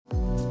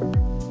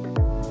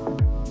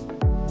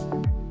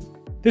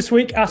This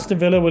week, Aston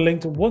Villa were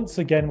linked once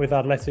again with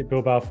Athletic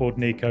Bilbao forward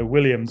Nico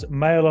Williams.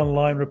 Mail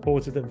Online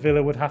reported that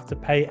Villa would have to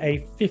pay a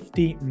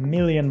 £50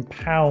 million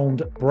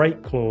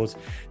break clause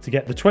to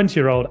get the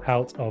 20-year-old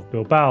out of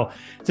Bilbao.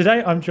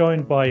 Today, I'm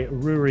joined by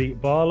Ruri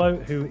Barlow,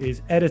 who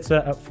is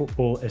editor at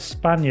Football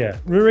España.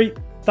 Ruri,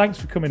 thanks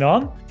for coming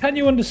on. Can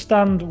you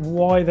understand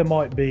why there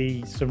might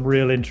be some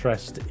real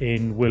interest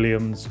in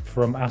Williams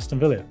from Aston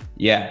Villa?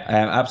 Yeah,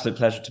 absolute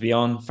pleasure to be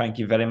on. Thank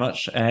you very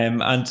much.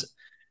 And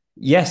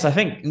yes, I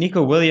think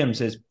Nico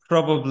Williams is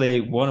probably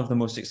one of the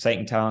most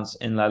exciting talents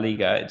in La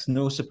Liga. It's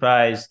no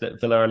surprise that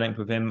Villa are linked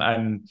with him.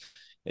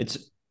 It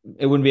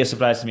wouldn't be a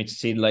surprise to me to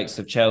see the likes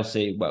of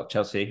Chelsea. Well,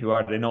 Chelsea, who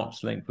are they not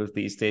linked with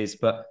these days?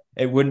 But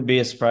it wouldn't be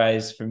a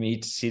surprise for me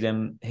to see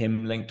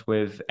him linked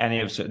with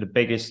any of sort of the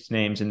biggest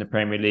names in the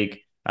Premier League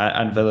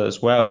and Villa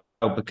as well,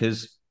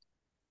 because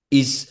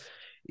he's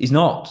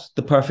not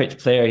the perfect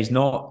player. He's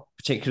not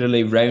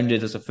particularly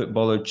rounded as a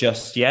footballer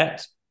just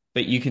yet.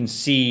 But you can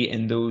see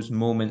in those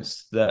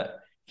moments that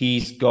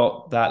he's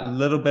got that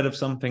little bit of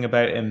something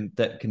about him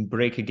that can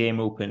break a game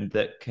open,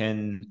 that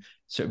can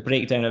sort of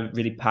break down a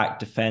really packed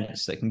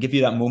defense, that can give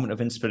you that moment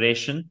of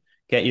inspiration,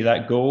 get you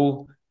that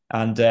goal,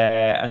 and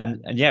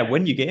yeah,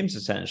 win you games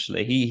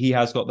essentially. He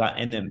has got that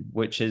in him,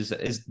 which is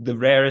the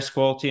rarest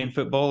quality in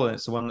football, and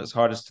it's the one that's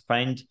hardest to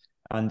find.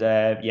 And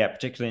yeah,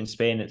 particularly in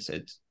Spain, it's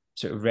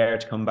sort of rare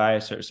to come by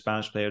a sort of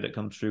Spanish player that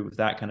comes through with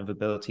that kind of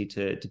ability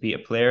to beat a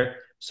player.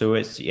 So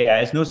it's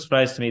no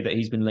surprise to me that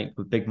he's been linked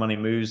with big money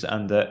moves,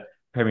 and that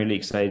Premier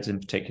League sides in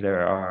particular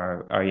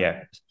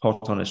are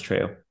hot on his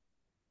trail.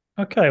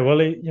 Okay, well,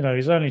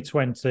 he's only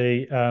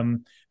 20, but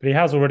he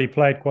has already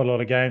played quite a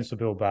lot of games for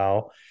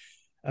Bilbao.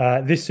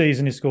 This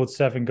season, he scored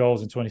 7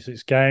 goals in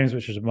 26 games,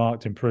 which is a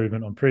marked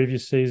improvement on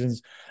previous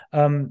seasons.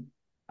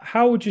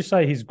 How would you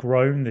say he's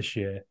grown this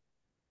year?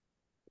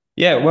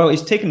 Yeah, well,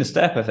 he's taken a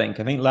step, I think.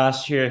 I think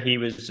last year he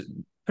was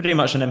pretty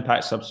much an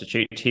impact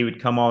substitute. He would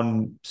come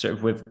on sort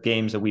of with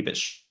games a wee bit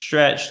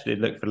stretched. They'd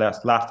look for the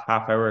last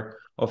half hour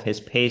of his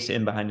pace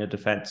in behind the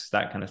defence,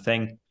 that kind of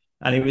thing.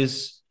 And he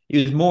was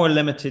more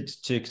limited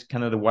to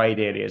kind of the wide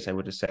areas, I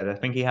would have said. I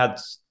think he had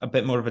a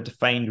bit more of a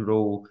defined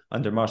role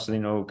under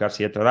Marcelino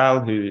Garcia Toral,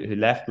 who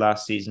left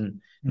last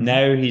season. Mm-hmm.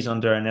 Now he's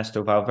under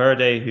Ernesto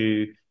Valverde,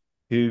 who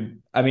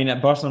I mean,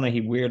 at Barcelona,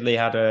 he weirdly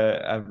had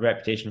a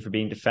reputation for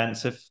being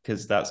defensive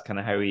because that's kind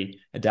of how he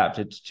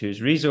adapted to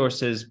his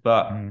resources.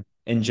 But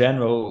in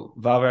general,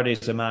 Valverde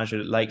is a manager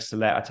that likes to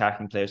let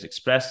attacking players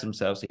express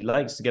themselves. He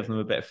likes to give them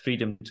a bit of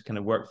freedom to kind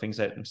of work things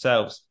out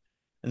themselves.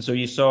 And so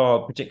you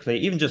saw,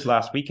 particularly, even just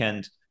last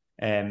weekend,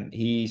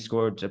 he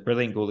scored a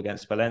brilliant goal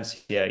against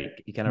Valencia.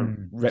 He kind of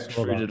ripped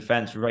through the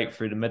defense, right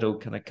through the middle,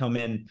 kind of come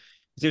in.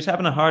 He was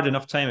having a hard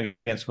enough time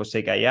against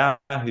Jose Gaya,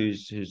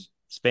 who's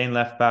Spain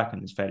left back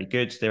and is very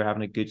good. So they were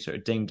having a good sort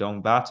of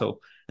ding-dong battle.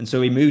 And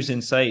so he moves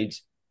inside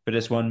for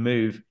this one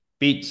move,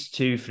 beats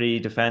 2-3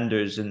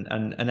 defenders, and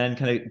then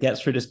kind of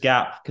gets through this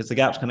gap, because the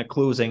gap's kind of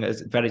closing.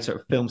 It's very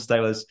sort of film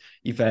style, as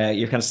you're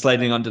kind of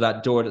sliding under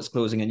that door that's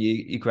closing, and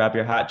you grab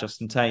your hat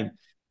just in time.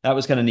 That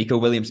was kind of Nico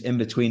Williams in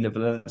between the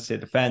Valencia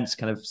defense,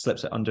 kind of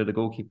slips it under the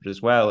goalkeeper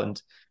as well.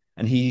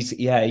 And he's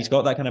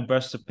got that kind of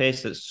burst of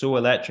pace that's so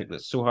electric,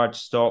 that's so hard to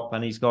stop,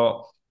 and he's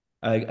got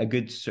a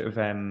good sort of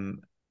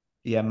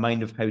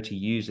mind of how to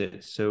use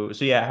it. So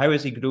yeah, how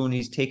has he grown?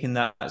 He's taken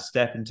that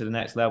step into the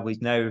next level.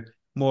 He's now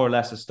more or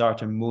less a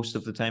starter most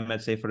of the time,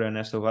 I'd say, for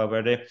Ernesto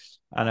Valverde,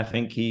 and I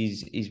think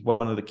he's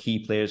one of the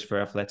key players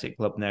for Athletic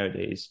Club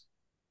nowadays.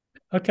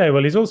 Okay,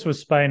 well, he's also a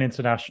Spain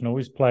international.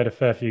 He's played a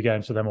fair few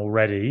games for them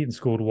already and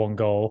scored 1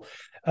 goal.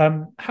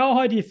 How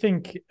high do you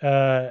think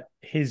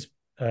his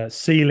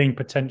ceiling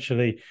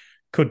potentially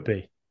could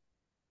be?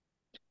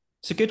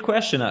 It's a good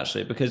question,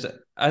 actually, because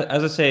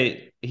as I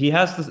say, he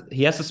has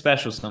a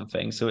special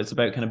something. So it's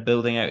about kind of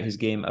building out his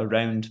game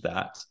around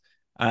that.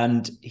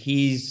 And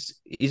he's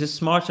a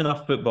smart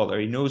enough footballer.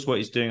 He knows what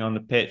he's doing on the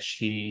pitch.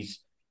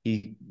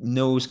 He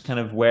knows kind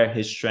of where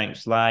his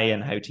strengths lie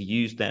and how to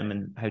use them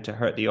and how to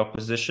hurt the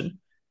opposition.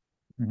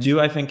 Mm-hmm. Do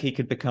I think he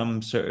could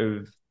become sort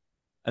of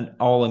an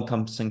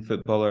all-encompassing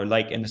footballer,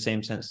 like in the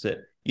same sense that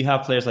you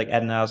have players like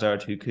Eden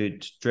Hazard who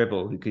could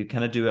dribble, who could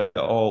kind of do it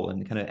all,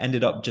 and kind of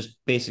ended up just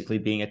basically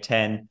being a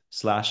 10/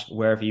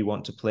 wherever you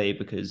want to play,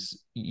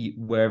 because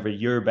wherever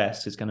you're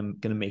best is going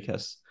to make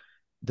us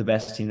the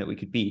best team that we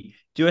could be.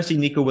 Do I see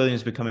Nico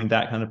Williams becoming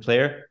that kind of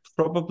player?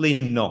 Probably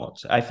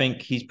not. I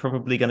think he's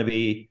probably going to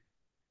be,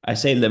 I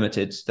say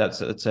limited,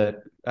 that's a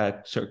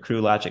sort of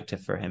cruel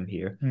adjective for him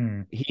here.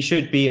 He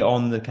should be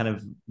on the kind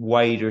of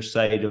wider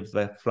side of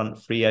the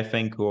front three, I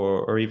think,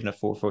 or even a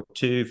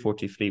 4-4-2,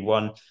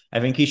 4-2-3-1.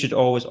 I think he should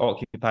always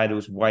occupy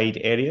those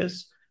wide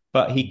areas,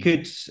 but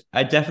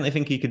I definitely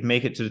think he could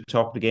make it to the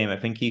top of the game. I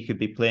think he could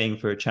be playing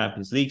for a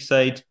Champions League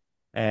side,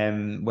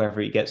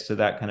 wherever he gets to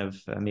that kind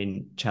of,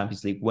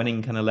 Champions League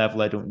winning kind of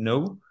level, I don't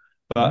know,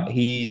 but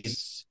he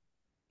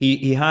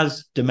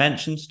has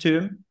dimensions to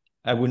him.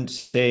 I wouldn't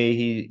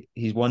say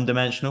he's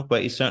one-dimensional,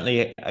 but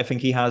I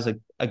think he has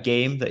a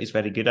game that he's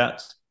very good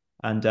at,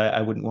 and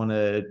I wouldn't want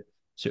to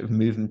sort of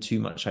move him too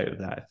much out of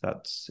that,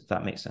 if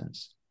that makes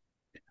sense.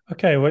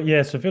 Okay, well,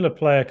 yeah, so Villa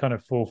play a kind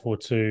of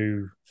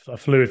 4-4-2, a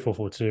fluid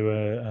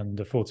 4-4-2, and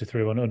a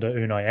 4-2-3-1 under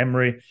Unai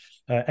Emery.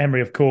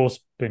 Emery, of course,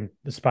 been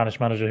the Spanish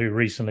manager who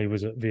recently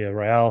was at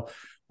Villarreal,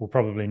 will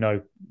probably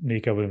know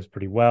Nico Williams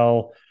pretty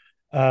well.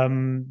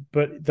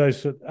 But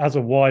those, as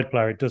a wide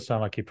player, it does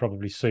sound like he'd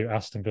probably suit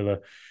Aston Villa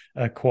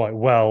quite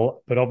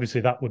well. But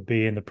obviously, that would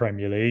be in the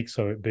Premier League,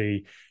 so it'd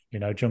be,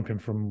 jumping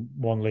from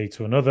one league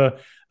to another.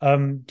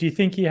 Do you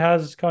think he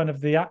has kind of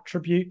the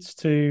attributes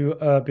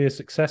to be a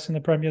success in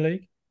the Premier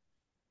League?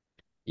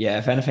 Yeah,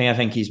 if anything, I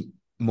think he's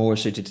more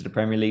suited to the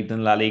Premier League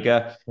than La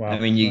Liga. I Wow.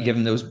 mean, you Right. give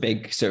him those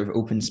big sort of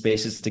open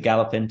spaces to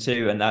gallop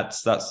into, and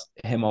that's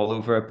him all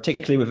over,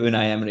 particularly with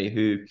Unai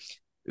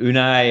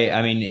Emery,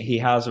 I mean, he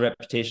has a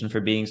reputation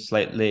for being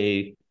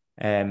slightly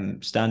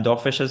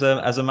standoffish as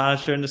a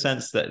manager in the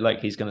sense that like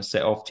he's going to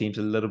sit off teams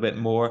a little bit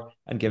more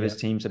and give Yeah. his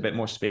teams a bit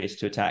more space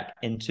to attack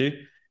into.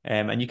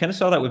 And you kind of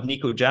saw that with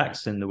Nico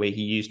Jackson, the way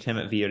he used him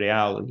at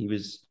Villarreal. He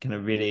was kind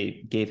of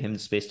really gave him the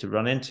space to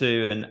run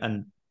into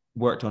and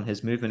worked on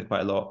his movement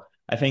quite a lot.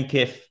 I think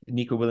if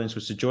Nico Williams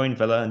was to join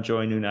Villa and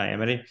join Unai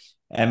Emery,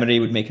 Emery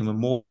would make him a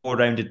more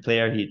rounded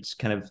player. He'd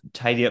kind of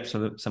tidy up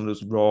some of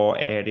those raw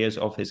areas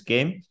of his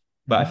game.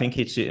 But I Mhm. think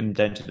he'd suit him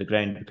down to the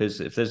ground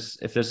because if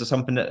there's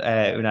something that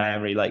Unai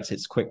Emery likes,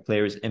 it's quick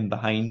players in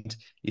behind.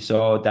 You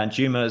saw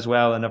Danjuma as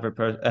well, another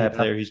Yeah.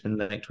 player who's been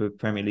linked with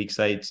Premier League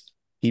sides.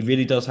 He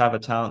really does have a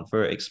talent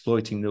for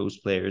exploiting those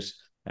players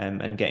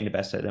and getting the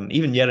best out of them.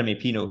 Even Jeremy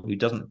Pino, who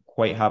doesn't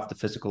quite have the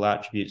physical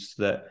attributes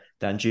that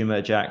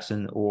Danjuma,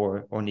 Jackson,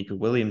 or Nico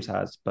Williams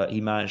has, but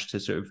he managed to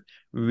sort of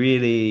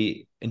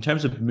really, in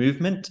terms of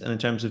movement and in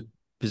terms of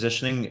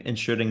positioning,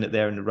 ensuring that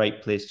they're in the right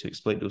place to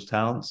exploit those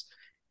talents.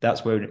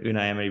 That's where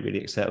Unai Emery really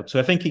excelled. So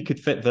I think he could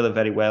fit Villa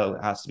very well,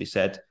 it has to be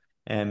said.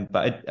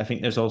 But I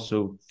think there's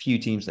also few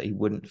teams that he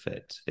wouldn't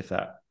fit, if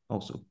that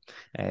also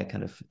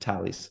kind of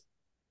tallies.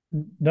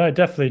 No, it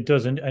definitely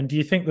does. And do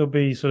you think there'll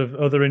be sort of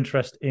other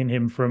interest in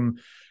him from,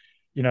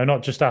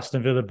 not just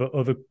Aston Villa, but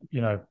other,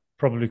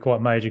 probably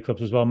quite major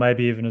clubs as well,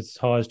 maybe even as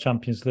high as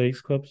Champions League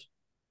clubs?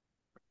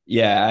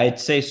 Yeah, I'd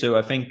say so.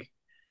 I think,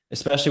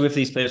 especially with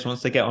these players,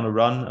 once they get on a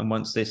run and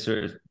once they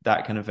sort of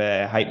that kind of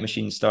hype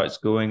machine starts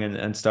going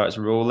and starts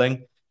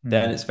rolling,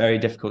 then Hmm. it's very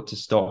difficult to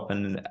stop.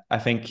 And I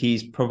think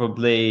he's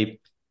probably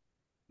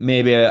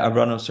maybe a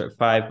run of sort of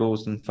 5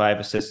 goals and 5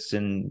 assists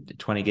in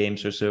 20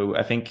 games or so.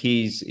 I think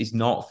he's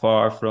not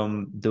far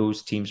from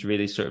those teams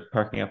really sort of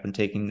perking up and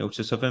taking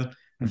notice of him.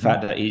 The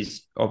fact Hmm. that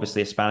he's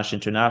obviously a Spanish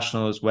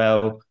international as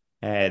well,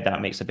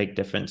 that makes a big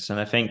difference.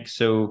 And I think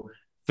so.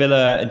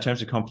 Villa, in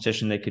terms of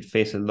competition, they could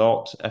face a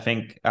lot. I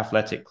think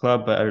Athletic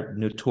Club are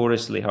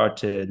notoriously hard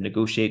to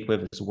negotiate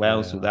with as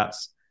well, so Yeah.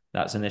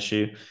 that's an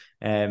issue.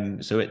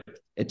 So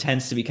it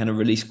tends to be kind of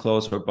release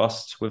clause or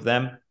bust with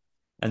them.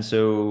 And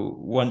so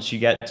once you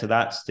get to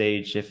that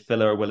stage, if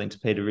Villa are willing to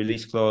pay the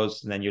release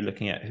clause, then you're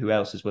looking at who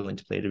else is willing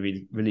to play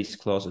the release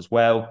clause as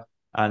well.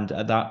 And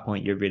at that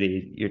point, you're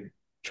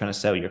trying to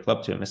sell your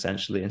club to him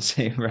essentially and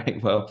say,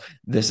 right, well,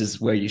 this is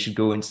where you should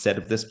go instead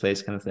of this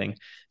place, kind of thing.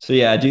 So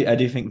yeah, I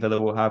do think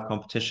Villa will have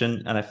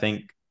competition, and I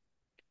think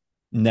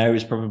now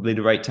is probably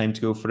the right time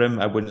to go for him.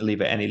 I wouldn't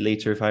leave it any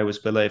later if I was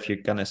Villa if you're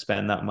gonna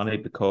spend that money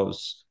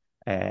because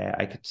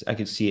I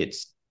could see it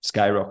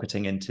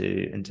skyrocketing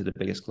into the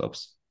biggest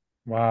clubs.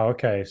 Wow.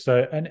 Okay.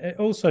 So, and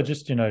also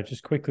just,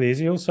 just quickly, is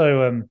he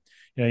also,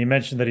 you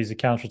mentioned that he's a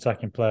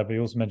counter-attacking player, but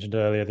you also mentioned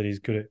earlier that he's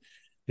good at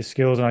his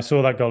skills. And I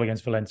saw that goal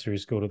against Valencia he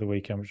scored at the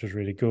weekend, which was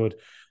really good.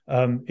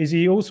 Is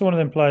he also one of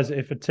them players that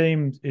if a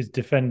team is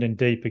defending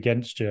deep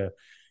against you,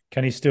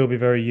 can he still be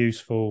very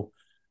useful,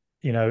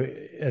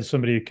 as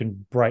somebody who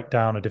can break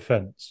down a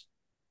defense?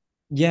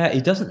 Yeah,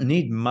 he doesn't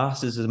need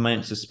masses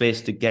amounts of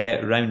space to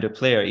get around a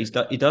player.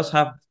 He does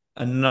have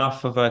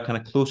enough of a kind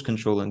of close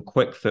control and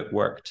quick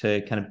footwork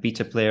to kind of beat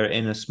a player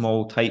in a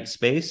small, tight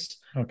space.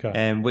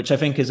 Okay. Which I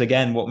think is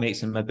again what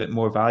makes him a bit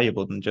more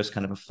valuable than just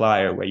kind of a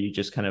flyer where you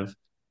just kind of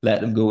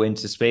let them go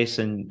into space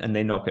and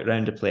they knock it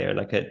around a player.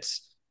 Like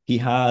he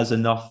has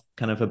enough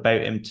kind of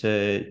about him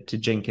to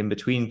jink in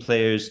between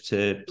players,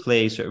 to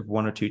play sort of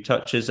one or two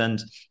touches. And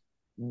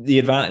the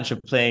advantage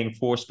of playing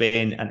for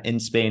Spain and in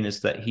Spain is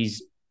that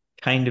he's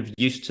kind of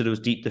used to those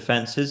deep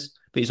defenses,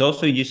 but he's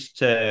also used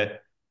to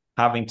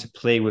having to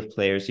play with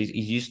players. He's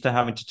used to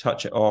having to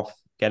touch it off,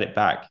 get it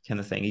back, kind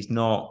of thing. He's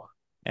not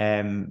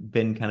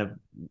been kind of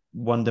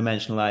one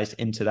dimensionalized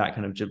into that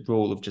kind of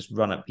role of just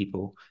run at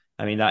people.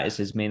 I mean, that is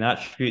his main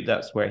attribute.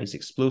 That's where he's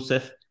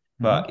explosive.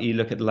 Mm-hmm. But you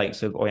look at the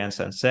likes of Oyan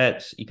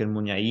Sanset, Ikan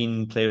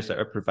Munyain, players that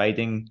are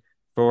providing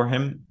for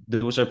him.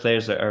 Those are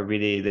players that are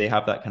really, they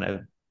have that kind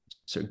of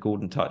sort of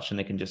golden touch and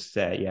they can just,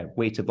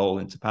 weight a ball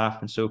into path.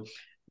 And so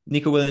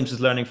Nico Williams is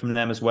learning from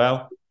them as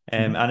well.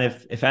 Mm-hmm. And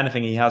if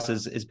anything, he has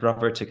his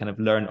brother to kind of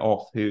learn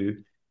off. Who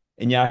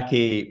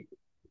Iñaki,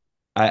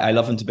 I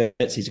love him to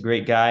bits. He's a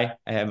great guy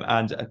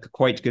and a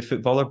quite good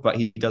footballer, but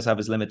he does have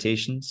his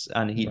limitations,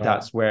 and Right.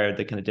 that's where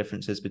the kind of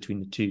difference is between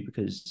the two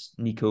because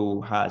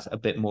Nico has a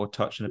bit more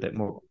touch and a bit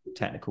more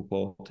technical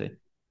quality.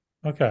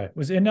 Okay.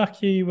 Was it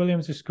Inaki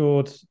Williams who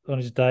scored on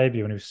his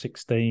debut when he was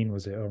 16,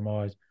 was it? Or am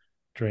I?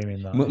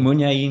 dreaming that.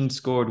 Muniain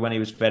scored when he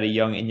was very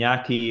young.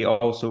 Iñaki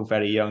also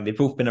very young. They've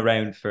both been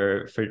around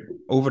for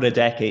over a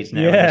decade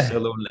now, and they're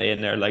still only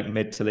in their like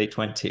mid to late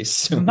 20s.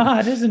 So.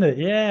 Mad, isn't it?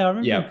 Yeah, I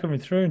remember them coming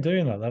through and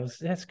doing that.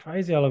 That's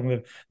crazy how long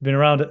they've been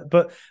around.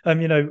 But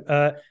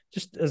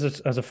just as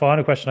a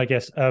final question, I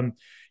guess,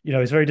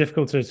 it's very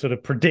difficult to sort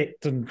of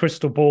predict and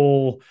crystal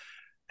ball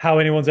how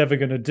anyone's ever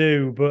going to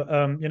do. But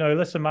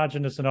let's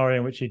imagine a scenario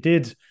in which he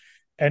did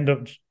end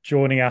up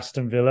joining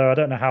Aston Villa. I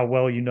don't know how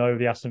well you know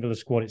the Aston Villa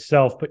squad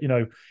itself, but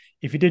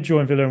if you did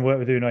join Villa and work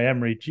with Unai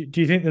Emery,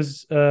 do you think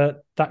there's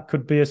that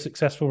could be a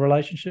successful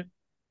relationship?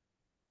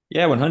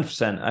 Yeah,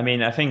 100%. I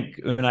mean, I think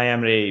Unai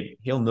Emery,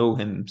 he'll know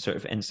him sort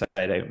of inside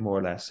out, more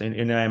or less.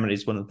 Unai Emery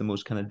is one of the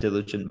most kind of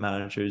diligent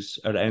managers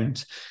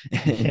around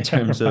in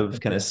terms of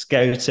kind of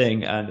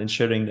scouting and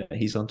ensuring that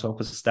he's on top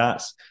of the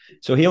stats.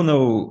 So he'll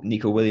know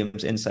Nico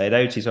Williams inside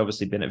out. He's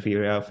obviously been at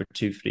Villarreal for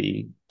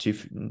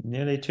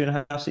nearly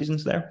 2.5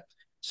 seasons there.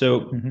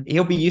 So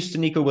he'll be used to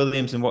Nico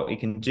Williams and what he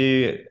can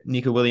do.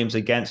 Nico Williams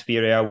against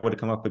Villarreal would have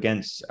come up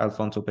against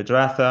Alfonso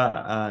Pedraza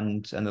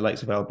and the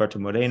likes of Alberto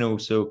Moreno.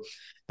 So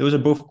those are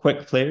both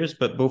quick players,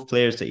 but both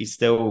players that he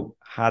still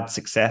had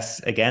success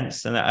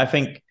against. And I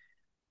think,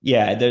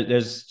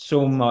 there's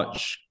so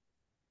much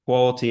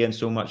quality and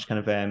so much kind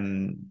of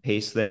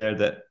pace there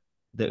that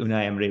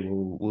Unai Emery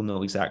will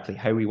know exactly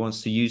how he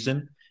wants to use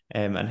him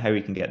and how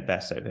he can get the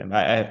best out of him.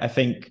 I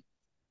think,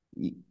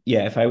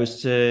 if I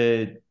was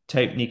to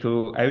type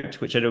Nico out,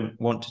 which I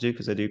don't want to do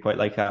because I do quite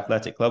like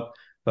Athletic Club,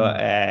 but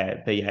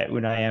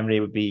Unai Emery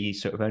would be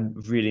sort of a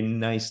really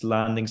nice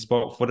landing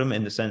spot for him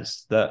in the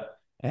sense that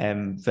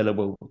Villa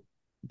will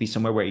be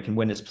somewhere where he can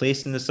win his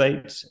place in the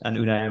side, and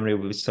Unai Emery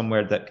will be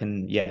somewhere that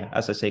can,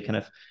 as I say, kind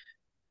of,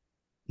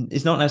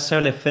 it's not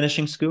necessarily a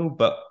finishing school,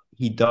 but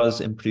he does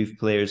improve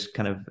players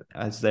kind of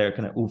as their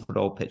kind of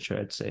overall picture,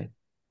 I'd say.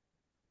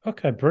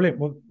 Okay, brilliant.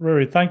 Well,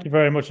 Ruairi, thank you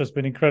very much. That's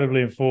been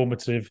incredibly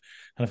informative.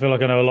 And I feel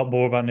like I know a lot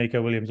more about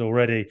Nico Williams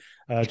already,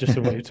 just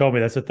from what you told me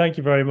there. So thank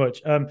you very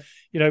much.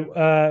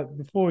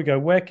 Before we go,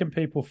 where can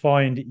people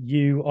find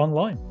you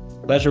online?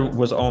 Pleasure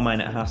was all mine,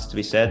 it has to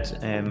be said.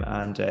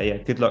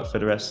 Good luck for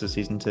the rest of the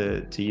season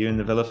to you and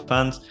the Villa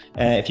fans.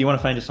 If you want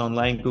to find us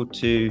online, go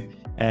to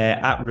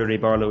at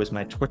Ruairi Barlow is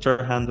my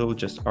Twitter handle,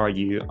 just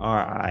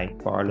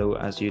RURI Barlow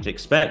as you'd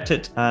expect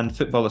it. And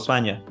Football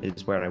España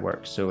is where I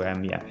work. So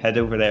head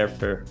over there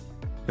for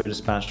the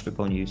Spanish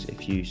football news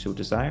if you so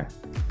desire.